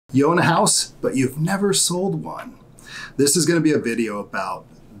You own a house, but you've never sold one. This is going to be a video about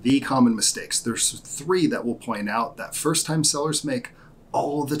the common mistakes. There's 3 that we'll point out that first-time sellers make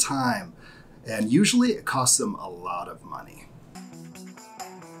all the time. And usually it costs them a lot of money.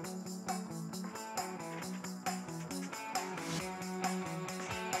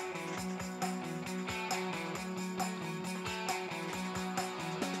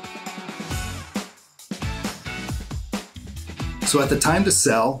 So at the time to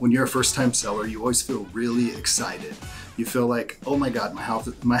sell, when you're a first-time seller, you always feel really excited. You feel like, oh my God,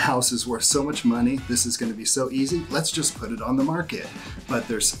 my house is worth so much money. This is going to be so easy. Let's just put it on the market. But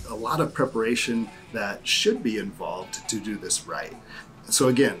there's a lot of preparation that should be involved to do this right. So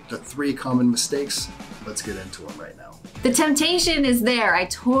again, the 3 common mistakes, let's get into them right now. The temptation is there. I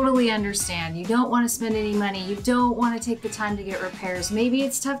totally understand. You don't want to spend any money. You don't want to take the time to get repairs. Maybe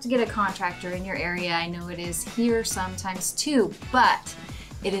it's tough to get a contractor in your area. I know it is here sometimes too, but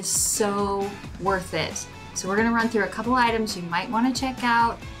it is so worth it. So we're going to run through a couple items you might want to check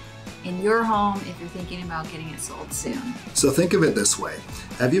out in your home if you're thinking about getting it sold soon. So think of it this way.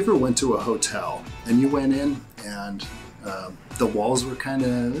 Have you ever went to a hotel and you went in and the walls were kind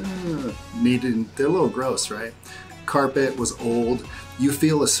of they're a little gross, right? Carpet was old. You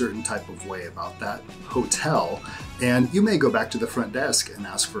feel a certain type of way about that hotel, and you may go back to the front desk and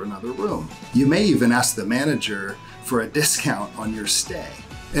ask for another room. You may even ask the manager for a discount on your stay.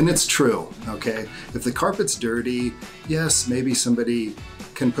 And it's true, okay? If the carpet's dirty, yes, maybe somebody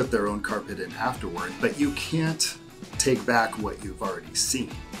can put their own carpet in afterward, but you can't take back what you've already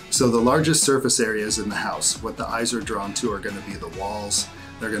seen. So the largest surface areas in the house, what the eyes are drawn to are going to be the walls,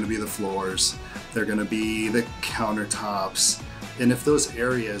 they're going to be the floors, they're going to be the countertops. And if those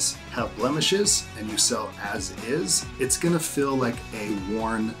areas have blemishes and you sell as is, it's going to feel like a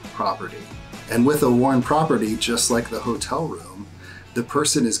worn property. And with a worn property, just like the hotel room, the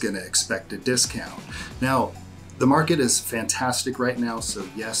person is going to expect a discount. Now, the market is fantastic right now, so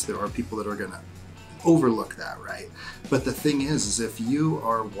yes, there are people that are going to overlook that, right? But the thing is if you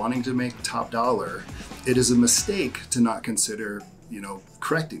are wanting to make top dollar, it is a mistake to not consider,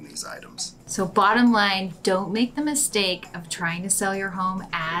 correcting these items. So bottom line, don't make the mistake of trying to sell your home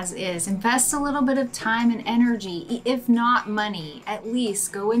as is. Invest a little bit of time and energy, if not money. At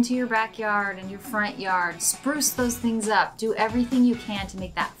least go into your backyard and your front yard, spruce those things up, do everything you can to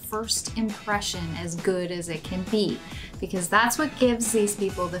make that first impression as good as it can be, because that's what gives these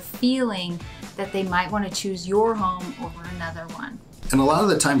people the feeling that they might want to choose your home over another one. And a lot of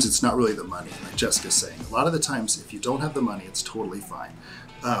the times it's not really the money, like Jessica's saying. A lot of the times if you don't have the money, it's totally fine.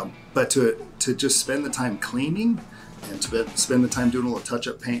 But to just spend the time cleaning and to spend the time doing a little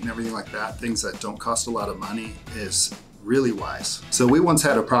touch-up paint and everything like that, things that don't cost a lot of money, is really wise. So we once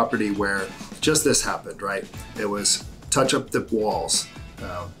had a property where just this happened, right? It was touch up the walls,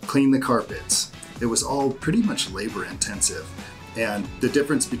 clean the carpets. It was all pretty much labor intensive. And the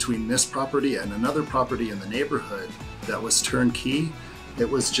difference between this property and another property in the neighborhood that was turnkey, it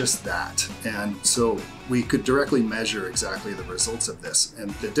was just that. And so we could directly measure exactly the results of this.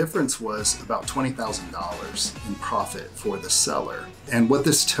 And the difference was about $20,000 in profit for the seller. And what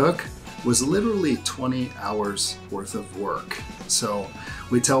this took was literally 20 hours worth of work. So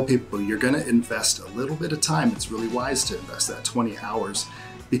we tell people you're gonna invest a little bit of time. It's really wise to invest that 20 hours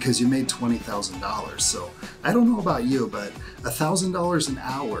because you made $20,000. So I don't know about you, but $1,000 an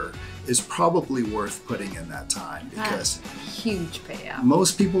hour is probably worth putting in that time, because that's a huge payout.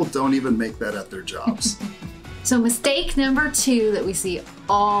 Most people don't even make that at their jobs. So mistake number 2 that we see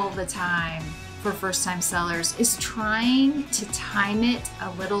all the time for first-time sellers is trying to time it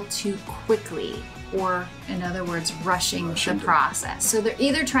a little too quickly, or in other words, rushing the process. So they're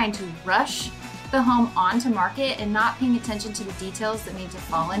either trying to rush the home onto market and not paying attention to the details that need to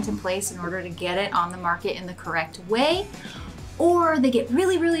fall into place in order to get it on the market in the correct way, or they get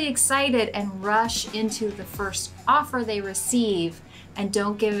really, really excited and rush into the first offer they receive and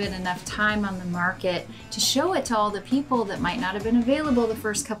don't give it enough time on the market to show it to all the people that might not have been available the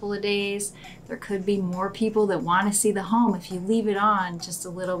first couple of days. There could be more people that want to see the home if you leave it on just a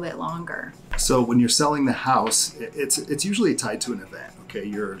little bit longer. So when you're selling the house, it's usually tied to an event. Okay,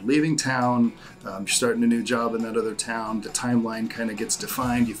 you're leaving town, you're starting a new job in that other town, the timeline kind of gets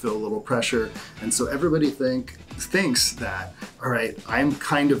defined, you feel a little pressure, and so everybody thinks that, all right, I'm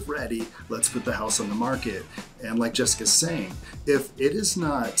kind of ready, let's put the house on the market. And like Jessica's saying, if it is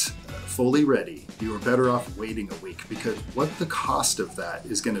not fully ready, you are better off waiting a week, because what the cost of that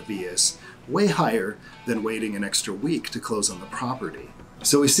is going to be is way higher than waiting an extra week to close on the property.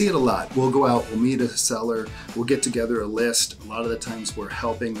 So we see it a lot. We'll go out, we'll meet a seller, we'll get together a list. A lot of the times we're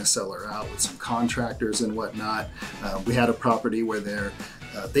helping the seller out with some contractors and whatnot. We had a property where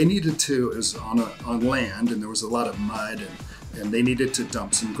They needed to, it was on land, and there was a lot of mud, and they needed to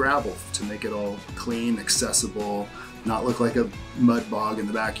dump some gravel to make it all clean, accessible, not look like a mud bog in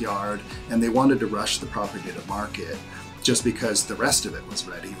the backyard. And they wanted to rush the property to market just because the rest of it was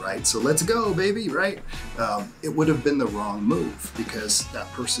ready, right? So let's go, baby, right? It would have been the wrong move, because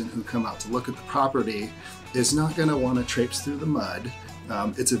that person who come out to look at the property is not gonna wanna traipse through the mud.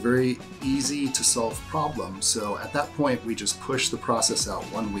 It's a very easy to solve problem. So at that point, we just push the process out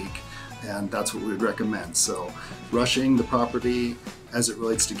 1 week, and that's what we would recommend. So rushing the property as it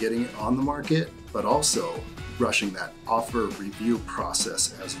relates to getting it on the market, but also rushing that offer review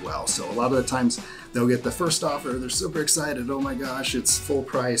process as well. So a lot of the times they'll get the first offer, they're super excited, oh my gosh, it's full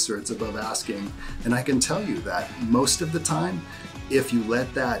price or it's above asking. And I can tell you that most of the time, if you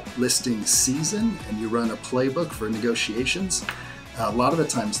let that listing season and you run a playbook for negotiations, a lot of the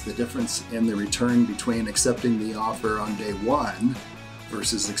times the difference in the return between accepting the offer on day 1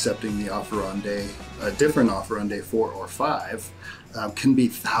 versus accepting the offer on a different offer on day 4 or 5 can be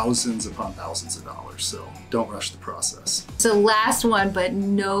thousands upon thousands of dollars. So don't rush the process. So last one, but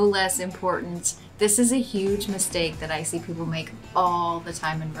no less important. This is a huge mistake that I see people make all the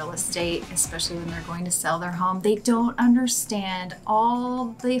time in real estate, especially when they're going to sell their home. They don't understand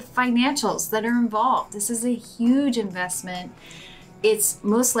all the financials that are involved. This is a huge investment. It's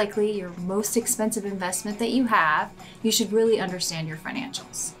most likely your most expensive investment that you have. You should really understand your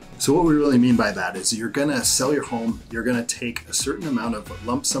financials. So what we really mean by that is you're gonna sell your home, you're gonna take a certain amount of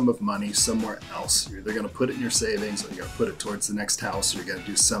lump sum of money somewhere else. You're either gonna put it in your savings, or you're gonna put it towards the next house, or you're gonna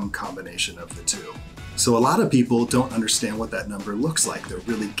do some combination of the two. So a lot of people don't understand what that number looks like. They're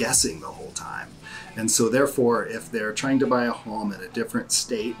really guessing the whole time. And so therefore, if they're trying to buy a home in a different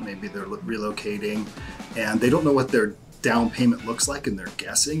state, maybe they're relocating, and they don't know what their down payment looks like and they're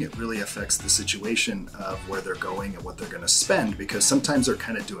guessing, it really affects the situation of where they're going and what they're going to spend, because sometimes they're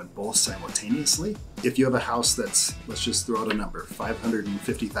kind of doing both simultaneously. If you have a house that's, let's just throw out a number,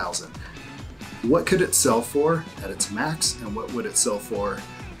 $550,000, what could it sell for at its max, and what would it sell for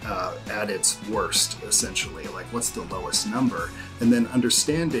at its worst, essentially? Like, what's the lowest number? And then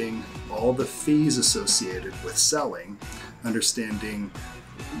understanding all the fees associated with selling, understanding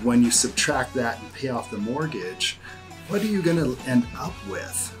when you subtract that and pay off the mortgage, what are you going to end up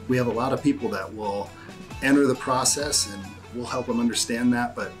with? We have a lot of people that will enter the process, and we'll help them understand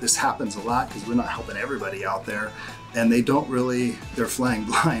that, but this happens a lot because we're not helping everybody out there, and they don't really, they're flying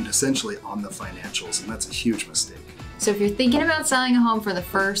blind essentially on the financials, and that's a huge mistake. So if you're thinking about selling a home for the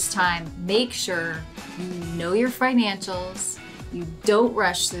first time, make sure you know your financials, you don't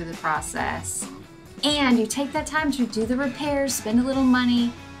rush through the process, and you take that time to do the repairs, spend a little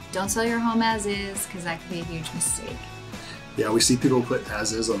money. Don't sell your home as is, because that could be a huge mistake. Yeah, we see people put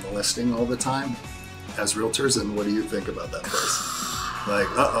as is on the listing all the time as realtors, and what do you think about that place? Like,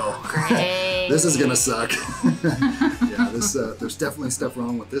 Great. This is gonna suck. Yeah, there's definitely stuff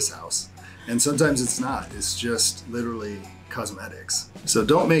wrong with this house. And sometimes it's not, it's just literally cosmetics. So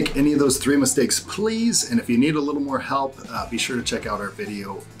don't make any of those 3 mistakes, please. And if you need a little more help, be sure to check out our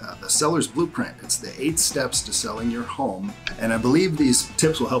video, The Seller's Blueprint. It's the 8 steps to selling your home. And I believe these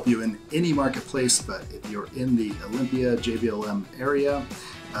tips will help you in any marketplace, but if you're in the Olympia, JBLM area,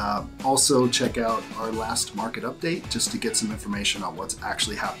 also check out our last market update just to get some information on what's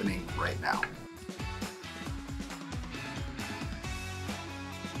actually happening right now.